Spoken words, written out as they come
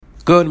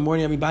Good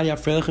morning, everybody.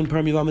 Afrelichin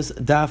Perm Yivamis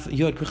Daf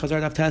Yod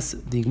Kuchazar Daf Tes.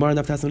 The Gemara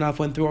Daf Tes Naf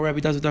went through what Rabbi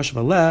does with Dash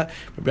Valeh.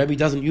 Rabbi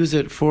doesn't use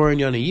it for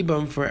Inyana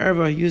Yibam. For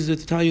Erva, he uses it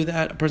to tell you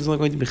that a person is only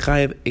going to be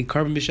chayiv a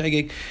carbon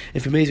b'shegeg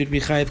if it makes it to be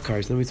chayiv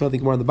cars. Then we saw the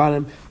Gemara on the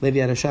bottom. Levi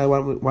had a shy.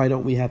 Why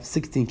don't we have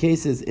 16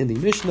 cases in the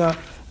Mishnah?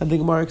 And the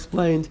Gemara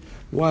explained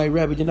why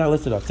Rabbi did not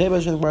list it off. Today, the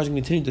Gemara is going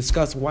to continue to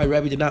discuss why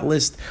Rabbi did not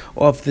list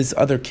off this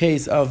other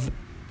case of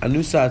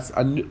Anusas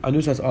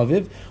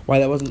Aviv. Why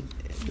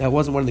that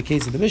wasn't one of the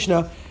cases of the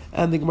Mishnah.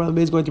 And the Gemara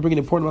is going to bring an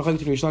important machlokes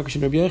between Rish Lakish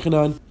and Rabbi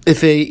Yochanan.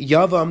 If a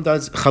Yavam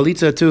does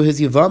chalitza to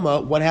his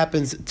Yavama, what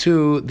happens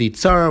to the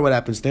Tzara? What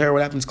happens to her?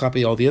 What happens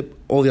to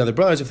all the other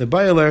brothers? If the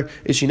Bayaler,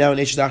 is she now an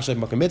Eish Zachshav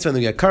Makam Mitzvah and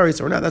they get Karis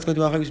or not? That's going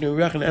to be machlokes between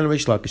Rabbi Yochanan and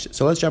Rish Lakish.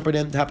 So let's jump right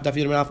in.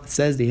 It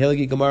says the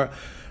Helgi Gemara.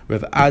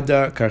 Rav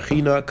Adar,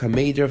 Karchina,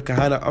 Kameder,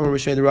 Kahana, Amar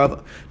Rishon the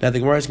Rav. Now the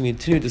Gemara is going to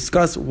continue to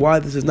discuss why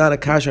this is not a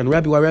kasha on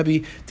Rabbi. Why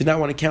Rabbi did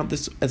not want to count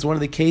this as one of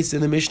the cases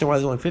in the Mishnah. Why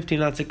there's only 15,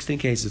 not 16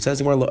 cases. It says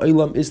the Gemara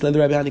La'olam Isla the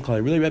Rabbi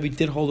Hanikal. Really, Rabbi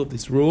did hold of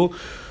this rule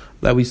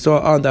that we saw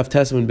on Daf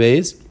Tesman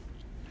Beis.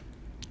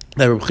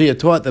 That Reb Chia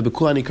taught that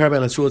Bekulani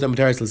Karban Asrul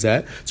Zamataris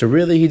Lazet. So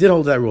really, he did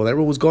hold that rule. That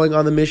rule was going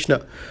on the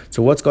Mishnah.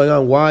 So what's going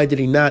on? Why did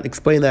he not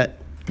explain that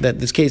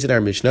this case in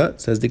our Mishnah? It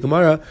says the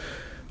Gemara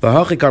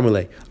V'hachi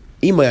Karmelei.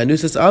 And the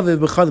reason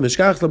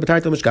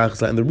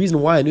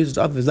why Anusas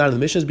Aviv is not in the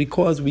Mishnah is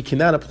because we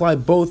cannot apply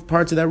both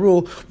parts of that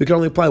rule. We can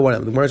only apply one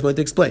of them. The Gemara is going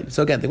to explain.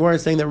 So again, the Gemara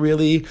is saying that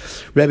really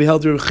Rabbi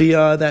held to Reb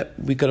Chia that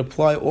we could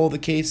apply all the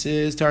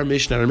cases to our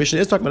Mishnah. Our Mishnah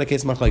is talking about a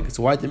case of machlokes.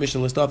 So why did the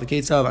Mishnah list off the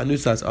case of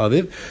Anusas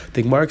Aviv?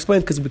 The Gemara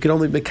explains because we can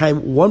only make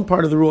one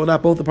part of the rule and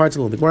not both the parts of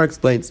the rule. The Gemara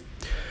explains.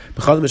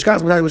 The Gemara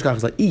explains,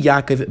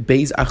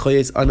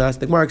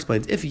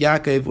 if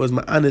Yaakov was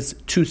Ma'anis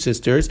two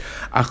sisters,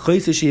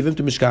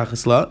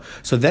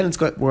 so then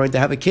we're going to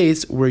have a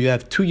case where you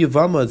have two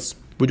Yavamas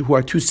who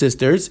are two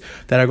sisters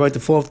that are going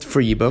to fall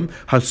for Yibam.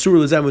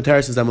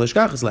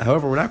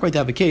 However, we're not going to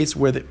have a case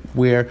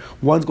where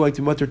one's going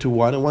to mutter to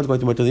one and one's going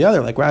to mutter to the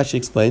other, like Rashi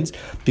explains,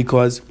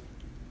 because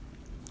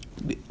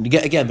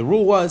again, the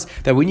rule was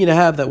that we need to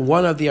have that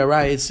one of the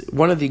arayis,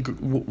 one of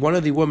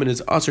the women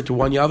is usher to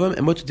one yavam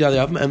and mutter to the other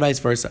yavam, and vice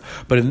versa.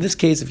 But in this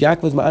case, if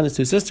Yaakov is ma'anis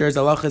two sisters,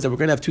 Allah is that we're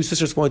going to have two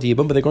sisters going to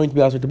yibam, but they're going to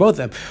be usher to both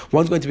of them.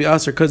 One's going to be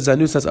usher because it's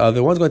anusas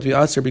other. One's going to be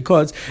usher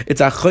because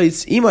it's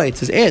achayis ima, it's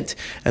his aunt,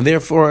 and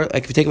therefore,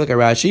 like if you take a look at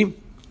Rashi.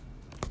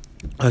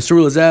 Both of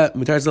them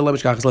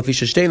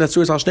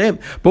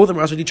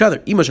are usher to each other.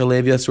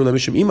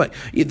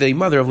 The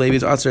mother of Levi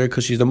is usher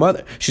because she's the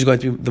mother. She's going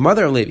to be the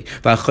mother of Levi.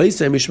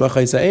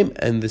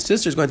 And the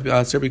sister is going to be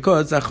usher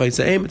because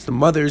it's the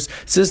mother's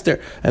sister.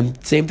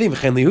 And same thing.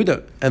 And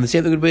the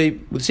same thing would be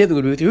with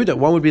Yehuda.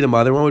 One would be the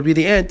mother, one would be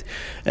the aunt,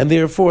 and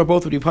therefore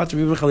both would be part of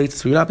Yibam Chalitza.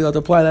 So we're not be able to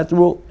apply that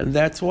rule, and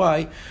that's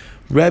why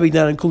Rabbi did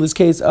not include this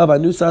case of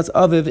Anusas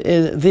Aviv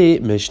in the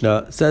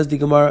Mishnah. Says the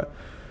Gemara.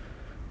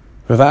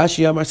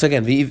 Ravashi Amar, so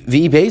again, the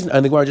Beis,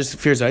 and the Gemara just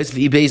fears eyes.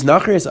 The Beis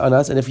Nachris on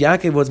us, and if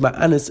Yaakov was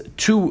Ma'anis,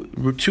 two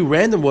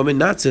random women,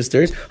 not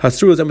sisters,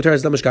 so we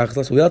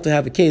have to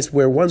have a case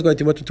where one's going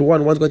to mutter to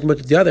one, one's going to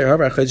mutter to the other.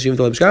 However,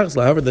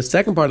 the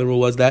second part of the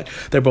rule was that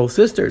they're both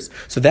sisters,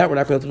 so that we're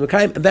not going to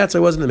Mekayim, and that's why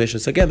it wasn't in the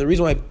Mishnah. So again, the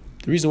reason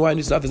why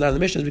new stuff is not in the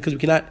Mishnah is because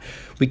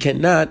we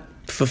cannot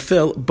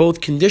fulfill both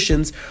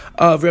conditions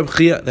of Reb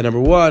Chia. The number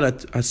one,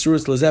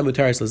 Asuris Lazeh,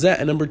 Mutaris Lazeh,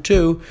 and number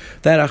two,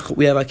 that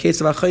we have a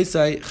case of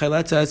Achaisai,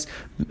 Chaylatas,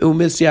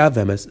 Umisya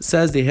Vemes.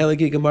 Says the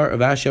Helagi Gemara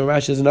of Rashi.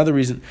 Rashi is another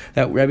reason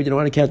that Rabbi didn't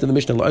want to count in the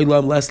Mishnah.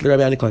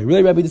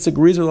 Really, Rabbi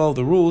disagrees with all of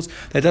the rules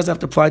that doesn't have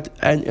to apply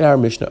in our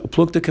Mishnah.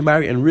 Plukta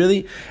Kamari, and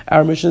really,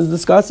 our Mishnah is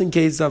discussing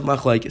cases of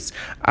Machlaikis.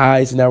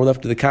 So now we're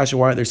left to the Kasha.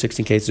 Why aren't there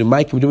 16 cases?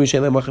 Why did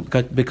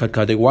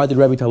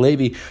Rabbi tell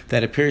Levi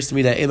that appears to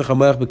me that and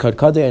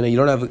you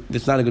don't have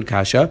it's not a good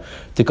kasha?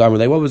 What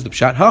was the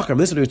pshat? Hacham,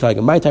 this is what he was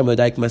talking. My time with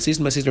the my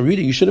sister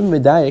Reader, you should have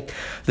been medayik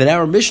that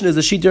our mission is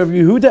the shita of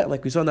Yehuda,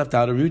 like we saw in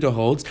Naftal. Yehuda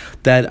holds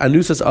that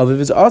Anusas Aviv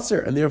is Aser,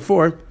 and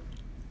therefore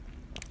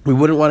we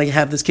wouldn't want to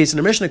have this case in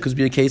the Mishnah because it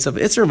would be a case of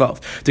Isser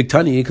involved.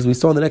 Diktani, because we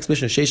saw in the next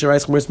Mishnah, we're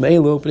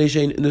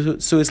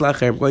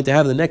going to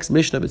have the next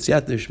Mishnah,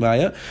 B'tziyat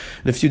Nishmaya,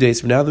 in a few days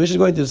from now. The Mishnah is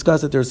going to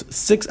discuss that there's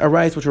 6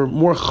 arayos which are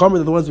more chomer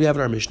than the ones we have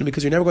in our Mishnah,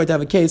 because you're never going to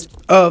have a case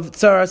of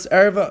Tzaras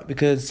Erva,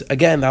 because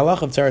again, the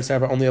halach of Tzaras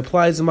Erva only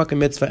applies to Makkah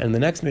Mitzvah, and the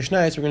next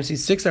Mishnah is we're going to see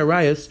 6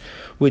 arayos,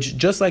 which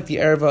just like the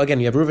Erva,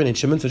 again, you have Reuven and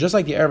Shimon, so just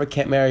like the Erva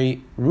can't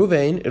marry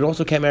Reuven, it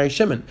also can't marry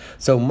Shimon.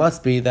 So it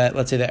must be that,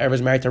 let's say the Erva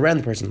is married to a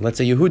random person, let's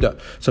say Yehuda.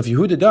 So if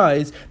Yehuda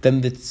dies,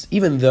 then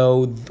even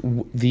though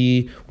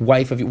the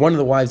wife of one of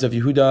the wives of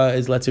Yehuda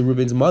is, let's say,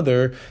 Reuven's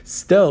mother,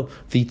 still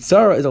the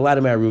tzara is allowed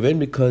to marry Reuven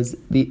because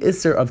the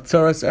isser of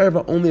tzaras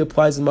erva only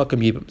applies in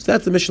Makam Yibam. So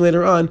that's the mission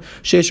later on.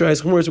 Sheish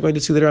Rayis Chumurs we're going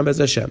to see later on Bez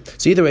Hashem.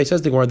 So either way, it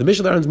says the Gemara, the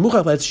mission later on is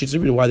muchach let's sheets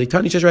read why they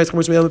tani Sheish Rayis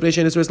Chumurs me'el b'nei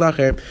shein isur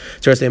lacher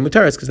tzaras name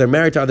mutaris because they're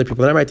married to other people,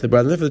 they're not married to the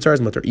brother. Therefore, the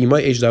tzaras mutar.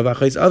 Imay eshdav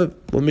achayis aviv.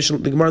 Well,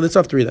 mission the Gemara lists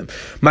off 3 of them.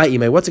 My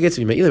imay. What's against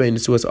imay? Either way,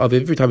 nesuas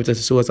aviv. Every time it says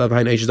nesuas aviv,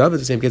 hain eshdav,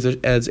 it's the same case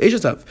as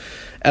eshdav.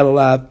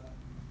 Elalav.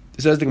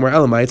 It says the Gemara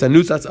Elamai. It's a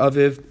nusas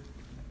aviv.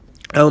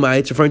 Elma,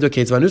 it's referring to a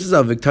case of Anusas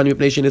of Viktani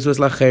Nation Iswas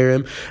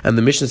Lacherim, and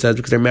the Mishnah says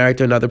because they're married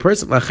to another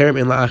person, Lacherim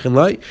in La'achin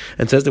Lai,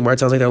 and says the word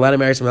sounds like they're allowed to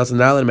marry someone else and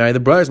not allowed to marry the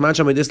brothers.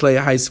 Mansham Dislay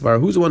High Svara.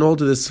 Who's the one who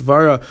holds to this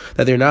Svara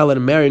that they're not allowed to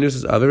marry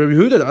Anusas of Rabbi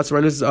Yehuda? That's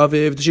why Anusas of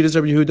the Shittas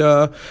Rabbi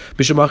Yehuda,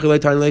 Bishamachilai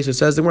Tanilay. So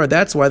says the word.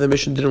 That's why the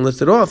Mishnah didn't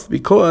list it off,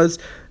 because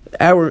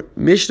our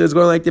Mishnah is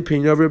going like the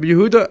opinion of Rabbi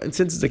Yehuda, and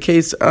since it's a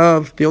case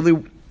of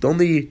the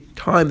only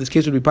time this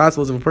case would be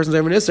possible is if a person's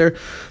ever an Isser,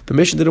 the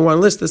Mishnah didn't want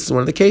to list. This is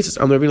one of the cases.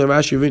 I'm Rabbi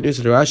Rashi, Rabbi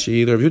said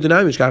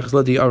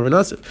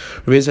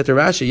to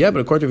Rashi, yeah, but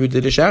according to Rabbi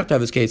Yehuda, Shach to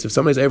have this case. If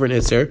somebody's ever an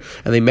Isser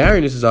and they marry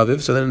an Isser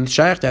Aviv, so then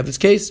Shach to have this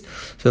case.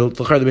 So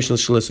the Mishnah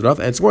should list it off.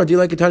 And it's more, do you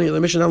like Tanya?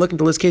 The Mishnah not looking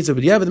to list cases,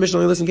 but yeah, but the Mishnah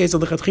only lists in cases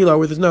of the Chatchila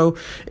where there's no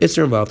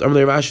Isser involved. I'm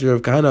Rashi,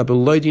 Rav Kahana, but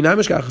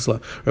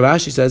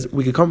Rashi says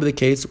we could come to the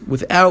case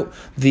without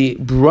the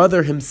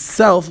brother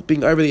himself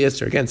being over the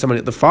Isser. Again,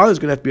 the father's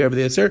going to have to be over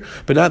the Isser,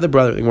 but not the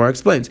brother. The Gemara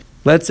explains.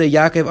 Let's say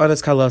Yaakov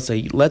Anas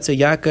Kalasa. Let's say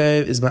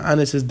Yaakov is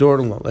Ma'anas his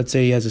daughter-in-law. Let's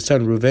say he has a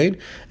son Ruvain,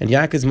 and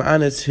Yaakov is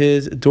Ma'anas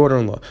his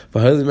daughter-in-law.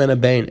 And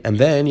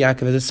then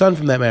Yaakov has a son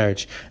from that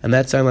marriage, and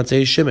that son, let's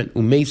say, is Shimon.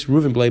 Umeis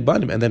Ruvain Blei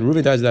Banim, and then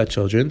Ruvain dies without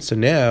children. So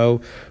now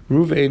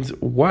Ruvain's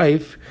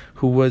wife,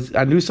 who was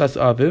Anusas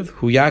Aviv,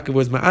 who Yaakov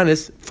was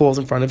Ma'anis, falls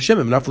in front of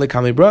Shimon.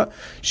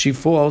 She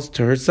falls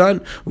to her son.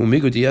 Just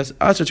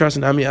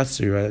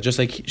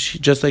like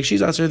she's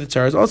Asr, the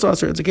Tzara is also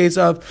Asr. It's a case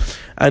of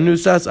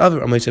Anusas Aviv.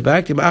 I'm going to say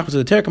back to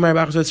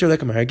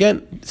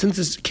again, since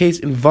this case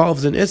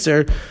involves an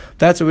Isser,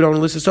 that's why we don't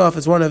list this off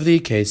as one of the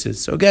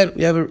cases. So again,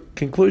 we have a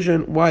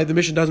conclusion why the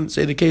Mishnah doesn't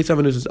say the case of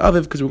Anusas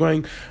Aviv, because we're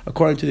going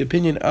according to the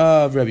opinion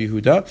of Rabbi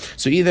Yehuda.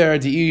 So either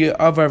the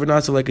Avar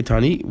V'Nasa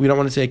Lekatani, we don't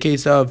want to say a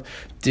case of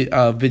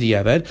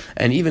B'diavad,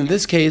 and even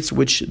this case,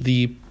 which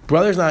the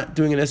brother's not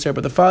doing an Isser,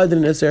 but the father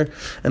did an Isser,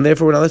 and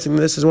therefore we're not listing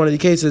this as one of the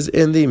cases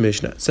in the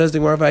Mishnah. Says the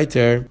Gemara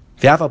Vayter.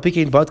 And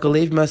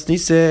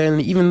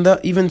even though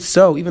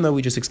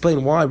we just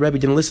explained why Rebbe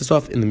didn't list this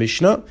off in the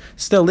Mishnah,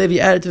 still Levi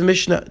added to the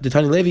Mishnah.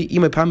 Sometimes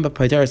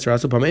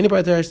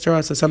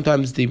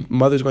the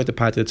mother's going to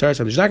pat to the tzara,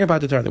 sometimes she's not going to pat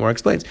to the tzara. The Gemara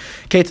explains.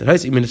 The case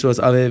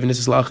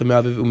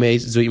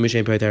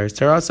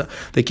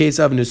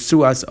of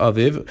Nesuas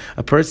Aviv,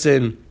 a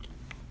person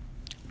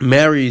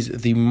marries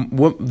the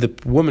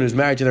woman who's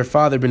married to their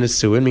father ben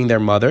Nesuin, meaning their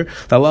mother.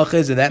 The halacha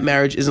is that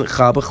marriage isn't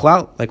chal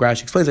b'chlal, like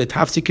Rashi explains. Like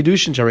tafsi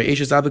kedushin sharei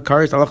eishes abed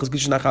karis, the halacha is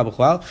kedushin not chal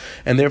b'chlal,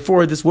 and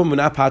therefore this woman would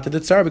not pat to the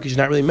tzar because she's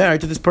not really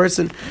married to this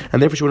person,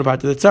 and therefore she wouldn't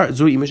pat to the tzar.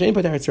 Zui imashein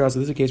pater tzar. So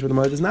this is a case where the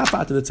mother does not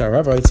pat to the tzar.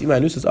 However, it's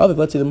anusas aviv.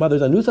 Let's say the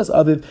mother's anusas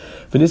aviv,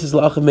 v'nisas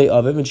la'achav mei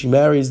aviv, and she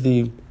marries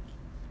the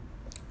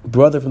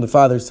brother from the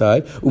father's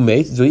side, so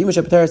this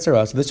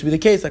should be the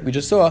case, like we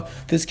just saw,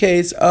 this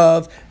case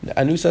of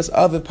Anusas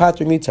Aviv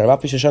Patring Nitzar.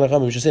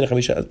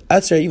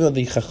 Even though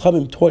the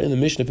Chachamim taught in the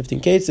Mishnah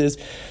 15 cases,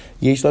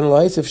 we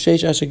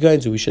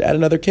should add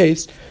another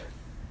case.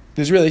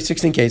 There's really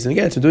 16 cases. And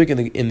again, so doing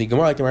in the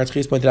Gemara, like the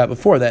Maharal pointed out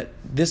before, that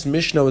this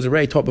Mishnah was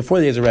already taught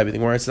before the days of Rebbe. The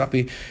Gemara is not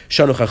be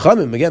Shanu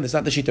Chachamim. Again, it's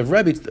not the sheet of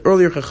Rebbe. It's the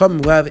earlier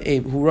Chachamim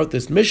who wrote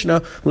this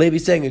Mishnah. Levi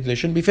saying that there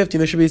shouldn't be 15,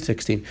 there should be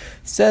 16.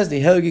 Says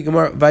the Helgi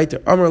Gemara, Vaiter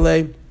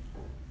Amrle,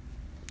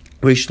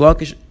 Rish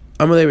Lakish.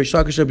 Now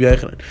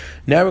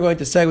we're going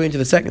to segue into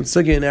the second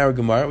sugya in our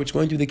Gemara, which is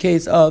going to be the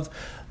case of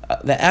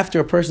that after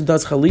a person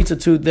does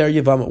chalitza to their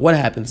yavama, what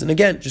happens? And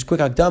again, just quick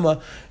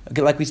akdama,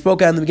 like we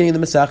spoke at in the beginning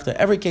of the Masechta,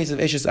 every case of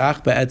Eshes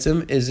Ach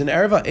Be'etzim is an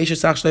erva.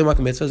 Eshes Ach Shlei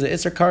Makam Mitzvah is an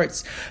Isser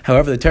Karts.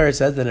 However, the Torah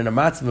says that in a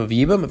matzav of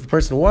Yibam, if a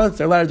person wants,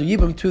 they're allowed to do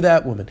Yibam to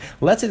that woman.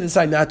 Let's say they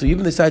decide not to,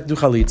 Yibam decide to do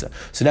chalitza.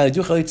 So now they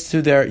do chalitza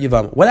to their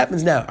yavama. What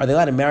happens now? Are they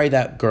allowed to marry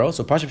that girl?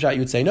 So Pashab Shah, you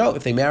would say no.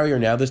 If they marry her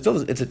now, they're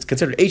still, it's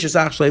considered Eshes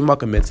Ach Shlei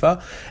Makam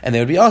Mitzvah, and they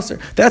would be Aser.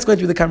 That's going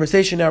to be the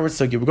conversation now. We're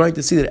going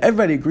to see that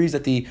everybody agrees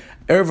that the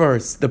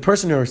erva, the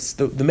person or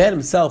the man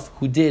himself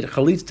who did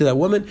chalitza to that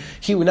woman,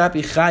 he would not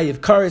be chayiv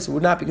karis,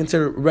 would not be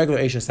considered regular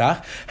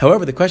eshesach.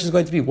 However, the question is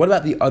going to be, what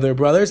about the other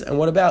brothers and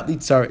what about the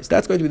tzaris?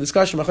 That's going to be the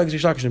discussion. So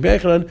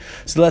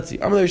let's see.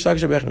 According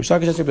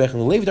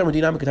to Levi,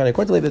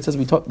 that says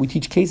we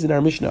teach cases in our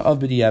Mishnah of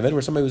b'diavad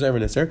where somebody was ever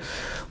nisser.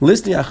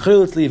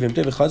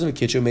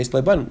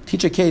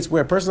 Teach a case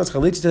where a person has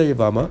chalitza to their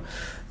yavama,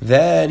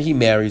 then he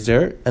marries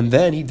her, and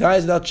then he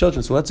dies without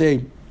children. So let's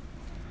say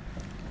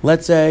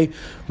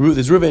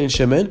there's Ruvain and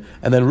Shimon,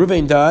 and then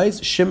Ruvain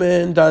dies,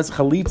 Shimon does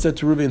chalitza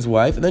to Ruvain's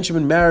wife, and then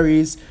Shimon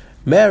marries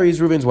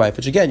Reuven's wife,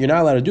 which again, you're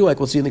not allowed to do, like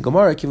we'll see in the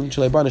Gemara,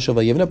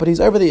 but he's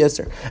over the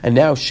Isser. And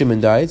now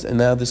Shimon dies, and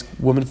now this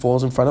woman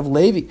falls in front of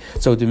Levi.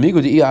 So,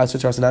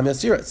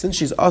 since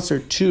she's Aser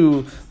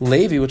to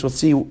Levi, which we'll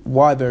see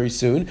why very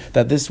soon,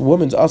 that this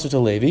woman's Aser to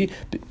Levi,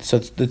 so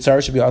the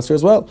Tzara should be Aser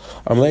as well.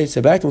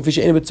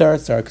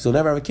 Because we'll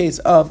never have a case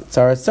of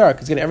Tzara.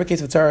 Because again, every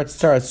case of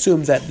Tzara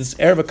assumes that this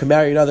Erva can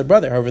marry another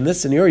brother. However, in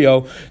this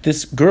scenario,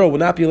 this girl will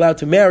not be allowed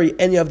to marry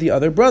any of the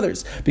other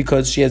brothers,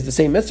 because she has the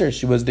same mitzvah.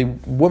 She was the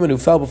woman who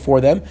fell before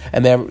them,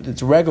 and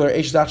it's regular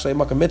Eish Zach Shalei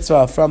Makam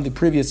Mitzvah from the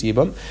previous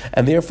Yibam,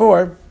 and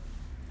therefore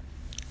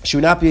she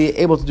would not be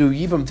able to do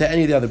yibum to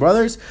any of the other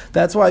brothers.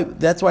 That's why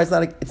it's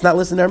not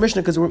listed in our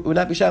Mishnah, because it would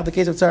not be shayach the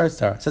case of tzara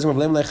tzara. It says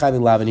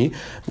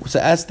so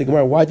ask the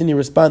Gemara, why didn't he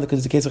respond? Because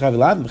it's the case of Chavi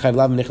Lavin.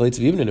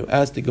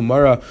 Ask the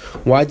Gemara,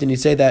 why didn't he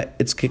say that?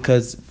 It's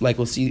because, like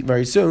we'll see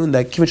very soon,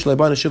 that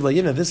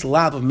this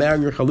lav of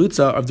marrying your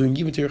chalutza, of doing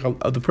yibum to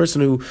of the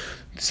person who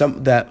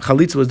that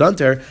chalitza was done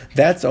to her,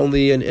 that's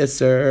only an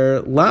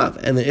Isser lav,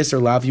 and the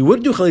Isser lav you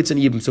would do chalitza and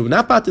yibum, so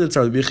not part of the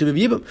tzara, would be a chiv of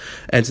yibum.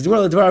 And so the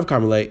Gemara Dvar of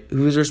Carmelite,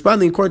 who is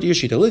responding according to your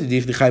shita,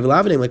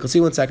 like we'll see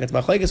 1 second, it's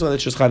machlekes whether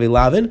it's just Chavi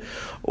Lavin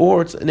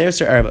or it's an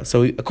Isser erva.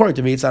 So according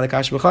to me, it's not a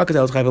kasha b'cha because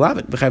that was Chavi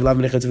Lavin. Chavi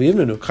Lavin nechitz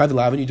v'yibnu. Chavi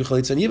Lavin you do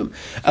chalitza and yibum.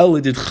 El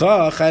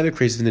lididcha Chavi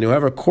krisis.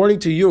 However, according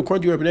to you,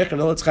 Rabbi Nechon,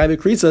 no, it's Chavi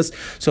krisis.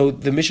 So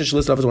the Mishnah should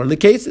list off as one of the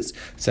cases.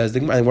 It says the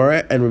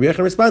Gemara, and Rabbi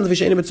Nechon responds because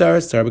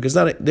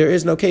there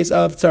is no case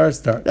of tzara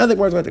tzara. Now the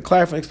Gemara is going to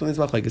clarify and explain this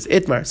machlekes.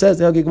 Itmar says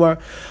the Gemara,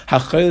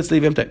 hachayles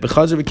leavim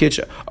b'chazer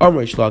v'kitcha.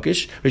 Amar Rish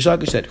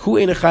Lakish said, who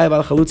ain't a chayav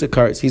al chalutza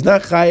kars? He's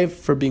not chayav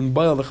for being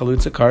boiled the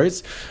chalutza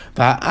kars.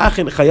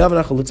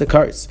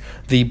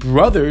 The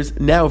brothers,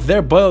 now if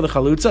they're boiled the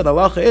chalutza, the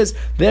halacha is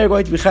they're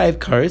going to be chayav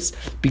kars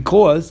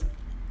because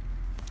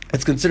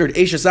it's considered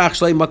Eishasach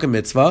Shlei Makam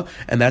Mitzvah,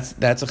 and that's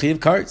a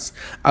Chiv Kars.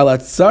 Ala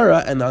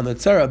Tzara, and on the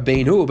Tzara,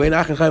 Bein Hu, Bein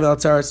Achin Chayv Ala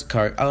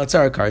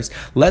Tzara Kars.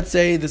 Let's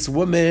say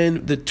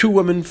the 2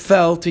 women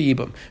fell to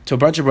Yibam, to a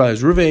bunch of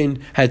brothers.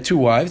 Ruvain had 2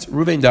 wives,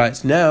 Ruvain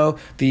dies. Now,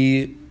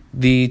 the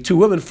 2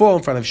 women fall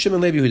in front of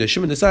Shimon Levi Yehuda.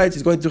 Shimon decides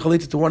he's going to do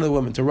chalitza to one of the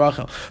women, to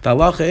Rachel. The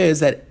halacha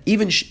is that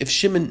even if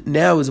Shimon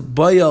now is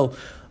Bayal,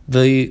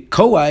 the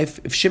co-wife,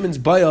 if Shimon's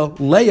Bayal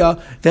Leah,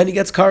 then he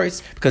gets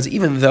kares, because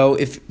even though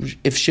if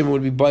Shimon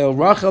would be Bayal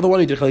Rachel, the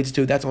one he did chalitza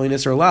to, that's only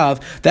Nisr Lav,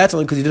 that's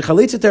only because he did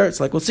chalitza to her. It's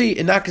like we'll see,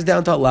 it knocks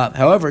down to Lav.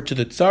 However, to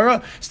the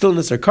Tzara, still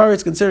Nisr Kares,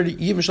 it's considered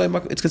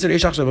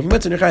Eshach Shalom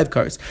Mitzvah and Chayiv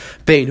Kares.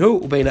 Bein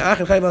Hu, Bein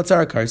Achin Chayiv Al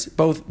Tzara Kares.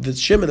 Both the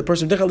Shimon, the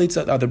person who did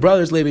chalitza, are the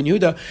brothers Levi and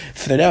Yehuda.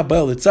 If they're now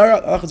Bayal the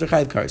Tzara, Achaz are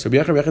Chayiv Kares. Rabbi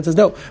Yechon says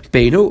no.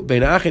 Bein Hu,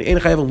 Bein Achin Ein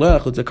Chayiv Leah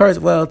Chutza Kares.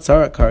 Well,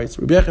 Tzara Kares.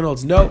 Rabbi Yechon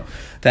holds no,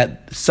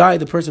 that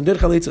side the person who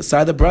did chalitza,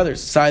 side the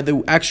brothers, side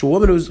the actual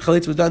woman whose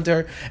chalitza was done to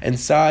her, and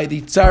side the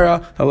tzara,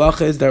 the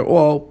halacha is they're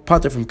all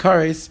pater from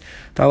kares.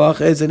 The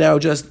halacha is now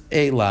just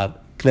a lab.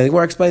 The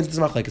Gemara explains this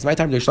machlekes. It's my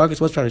time to Shlakish.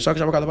 What's trying to Shlakish?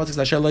 The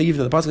pasuk is Shel Yivne.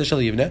 The pasuk is Shel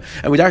Yivne,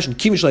 and we darshan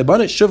Kim Shlei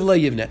Bana Shuv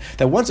Yivne.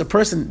 That once a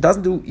person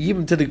doesn't do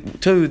yibum to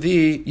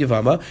the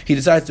yivama, he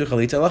decides to do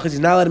chalitza. Allah he's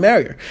not allowed to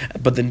marry her.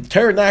 But the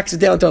Torah knocks it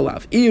down to a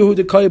lav. Iyu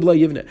de koyib la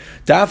yivne.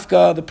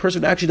 Dafka, the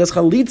person who actually does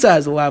chalitza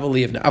has a lav of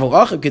yivne. Aval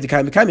achav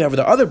kedekayim mekayim. However,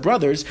 the other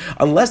brothers,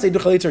 unless they do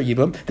chalitza or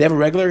yibum, they have a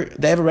regular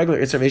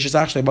itzar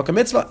v'eshesach shlei makam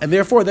mitzvah, and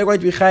therefore they're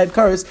going to be chayav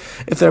kares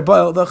if they're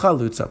ba'al the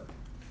chalutza.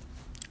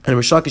 And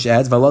Rish Lakish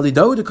adds, "Valadi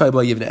do de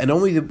kaibla yivne," and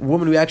only the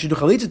woman we actually do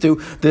chalitza to,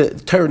 the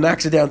Torah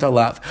knocks it down to a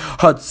lav.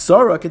 Had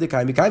tzara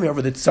kedekayim mekayim.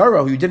 However, the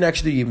tzara who you didn't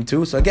actually do yibum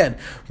to. So again,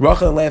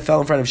 Rachel and Leah fell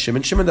in front of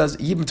Shimon. Shimon does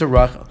yibum to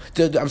Rachel.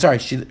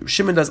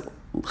 Shimon does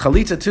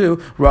chalitza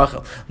to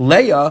Rachel.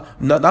 Leah,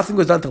 nothing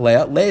was done to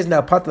Leah. Leah is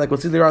now part, like we'll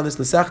see later on this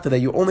Nesachta, that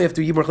you only have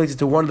to yibum chalitza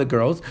to one of the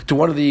girls, to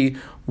one of the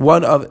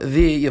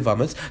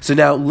Yavamas. So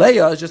now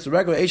Leah is just a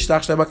regular Eish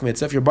Shlei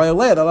Mitzvah. If you're by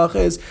Leah, the halacha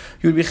is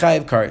you would be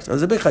chayiv kares. Now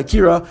there's a big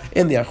chakira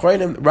in the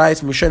Achrayim,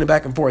 Rais, Mushanim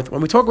back and forth. When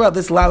we talk about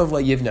this lav of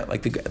Layivna,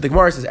 like the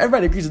Gemara says,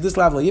 everybody agrees that this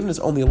lav of Layivna is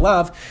only a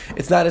lav.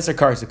 It's not Isser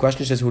Kares. The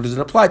question is, who does it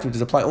apply to?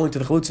 Does it apply only to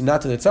the chalutza,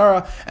 not to the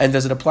tzara? And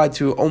does it apply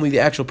to only the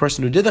actual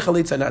person who did the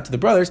chalitza, not to the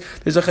brothers?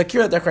 There's a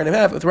chakira that the Achrayim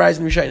have with Rais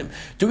and Mushanim.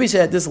 Do we say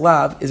that this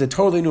lav is a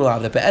totally new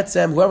lav? That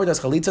be'etzem, whoever does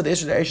chalitza, the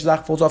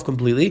Eish falls off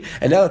completely,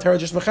 and now the Torah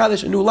just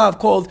mechadish a new lav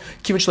called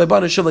Kivin Shlei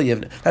Bana Shuv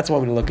Yivne. That's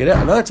one way to look at it.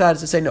 Another side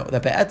is to say no,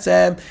 that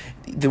be'etzem,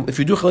 if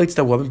you do chalitza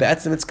to a woman,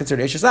 be'etzem it's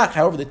considered Eish.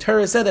 However, the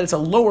Torah said that it's a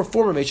lower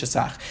form of Eish. It's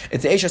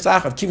the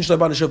Eish of Kivin Shlei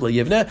Bana Shuv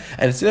Yivne,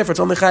 and it's therefore it's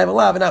only chayav a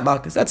lav and not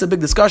malchus. That's a big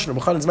discussion.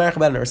 Rabbi Chanan's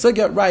about it. Or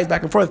Sugya rise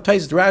back and forth.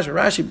 Places to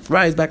Rashi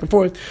rise back and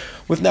forth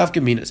with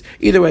nafka minas.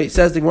 Either way,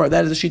 says the Gemara,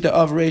 that is the shita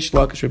of Reish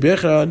Lakish. Rabbi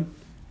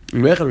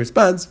Yechon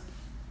responds.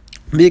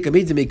 So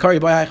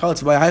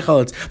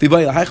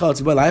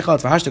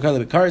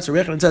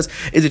Rechanan says,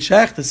 is it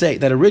shech to say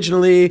that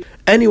originally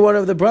any one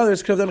of the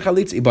brothers could have done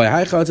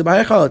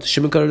chalitza?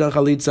 Shimon could have done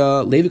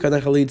chalitza, Levi could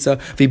have done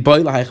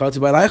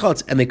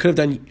chalitza, and they could have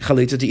done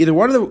chalitza to either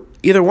one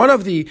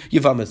of the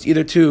Yavamas,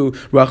 either to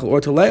Rachel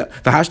or to Leah.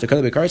 You can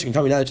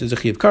tell me now that there's a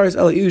chiv kares.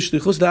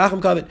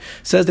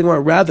 Says the Gemara,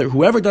 rather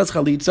whoever does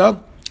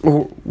chalitza,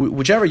 or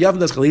whichever Yavam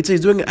does chalitza, he's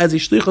doing it as a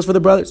shlichus for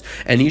the brothers,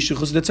 and he's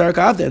shlichus the tzar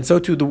kavda, and so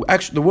too the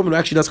woman who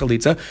actually does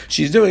chalitza,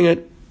 she's doing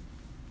it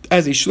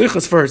as a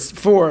shlichus first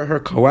for her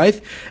co-wife,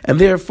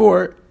 and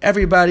therefore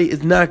everybody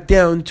is knocked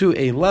down to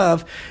a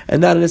lav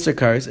and not an Isser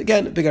Kares.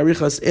 Again, big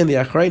arichas in the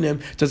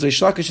Achrayim. Does the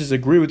Reish Lakish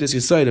agree with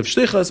this side of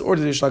Shlichas, or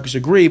does the Reish Lakish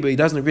agree, but he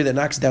doesn't agree that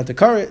knocks it down from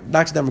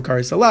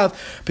Kares to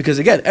lav? Because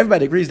again,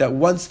 everybody agrees that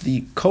once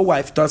the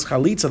co-wife does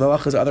chalitza, the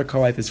halacha is the other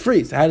co-wife is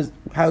free. So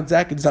how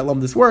exactly does that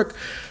lumdus work?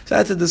 So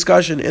that's a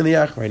discussion in the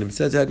Achrayim. It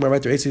says the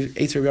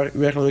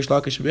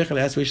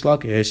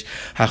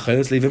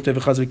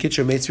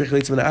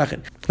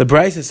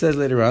Brisa says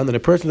later on that a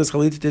person does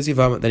chalitza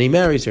tizivama, then he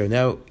marries her.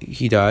 Now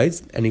he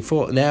dies, and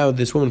now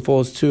this woman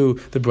falls to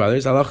the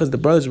brothers. Allah is the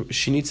brothers.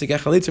 She needs to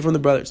get chalitza from the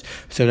brothers.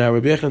 So now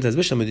Rabbi Yochanan says,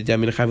 "Bishlam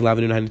medidam chayv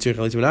lavin and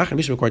chalitza menachem."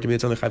 Bishlam, according to me,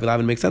 it's only chayv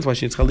lavin makes sense. Why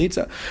she needs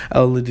chalitza?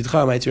 El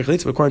lidcha ma'atzir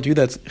chalitza. According to you,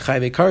 that's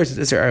chayv kares. It's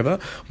iser erva.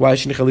 Why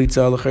she needs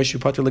chalitza? L'chershu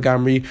pater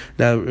legamri.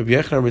 Now Rabbi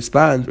Yochanan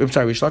responds. I'm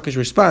sorry, Reish Lakish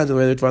responds, and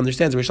the way that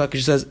understands, Reish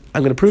Lakish says,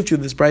 "I'm going to prove to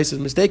you this Brisa is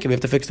mistaken. We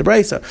have to fix the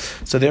Brisa."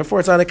 So therefore,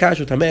 it's not a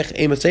kasha. Tamech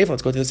aim a seifa.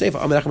 Let's go to the seifa.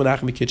 Amalachim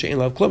menachem mikitche in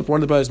love klum. If one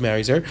of the brothers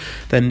marries her,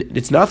 then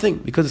it's nothing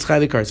because it's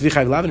chayv kares.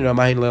 V'chayv lavin and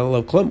amayin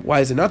love klum. Why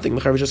is it nothing?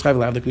 L'chayv just chayv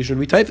lavin. The kedusha would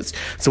be typhus.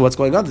 So what's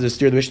going on? There's a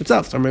steer of the mission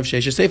itself. So Rav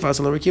Shesha seifa.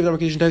 So Rav Kiva the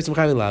kedusha typhus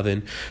chayv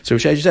lavin. So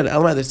Rav Shesha said,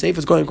 "Elma the seifa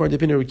is going according to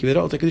the opinion of Rav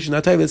Kiva. The kedusha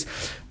not typhus.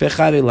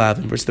 V'chayv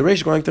lavin. Versus the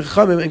Reish going to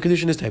chachamim and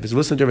kedusha is typhus.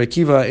 Listen to Rav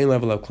Kiva in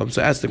level of klum.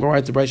 So ask the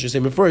Gemara to Brisa say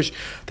first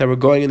that we're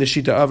going in the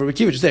shita of Rav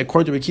Kiva. Just say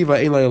according to Rav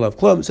Kiva in level of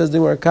klum. Says the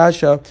Gemara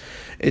kasha.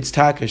 It's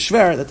taka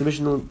shver that the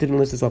mission didn't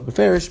list itself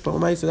beferish, but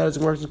Lamaisa that is a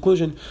Gemara's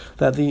conclusion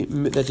that the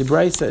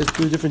Brisa is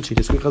two different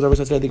shitas. Because our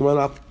the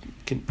Gemara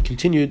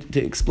continued to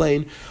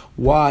explain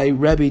why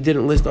Rebbe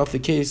didn't list off the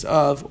case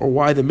of, or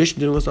why the mission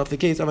didn't list off the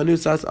case of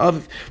Anusas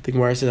of the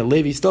Gemara said that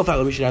Levi still felt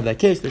that we should have that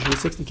case. There should be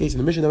 60 cases in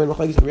the mission. Then when the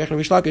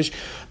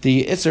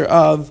Isser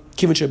of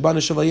Kivin Shebana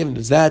Shavayim,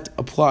 does that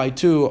apply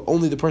to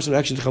only the person who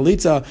actually did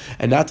Chalitza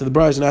and not to the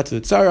brothers and not to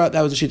the Tzara?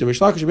 That was the sheet of Reish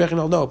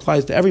Lakish. No,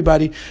 applies to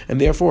everybody,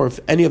 and therefore if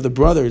any of the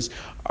brothers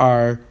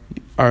are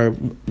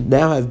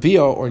now have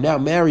bia or now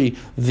marry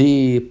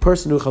the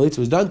person who chalitza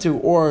was done to,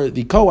 or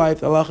the co-wife,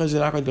 the halacha is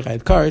not going to be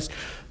chayiv kares.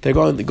 They're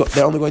only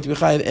going to be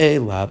chayiv a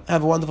lav.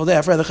 Have a wonderful day.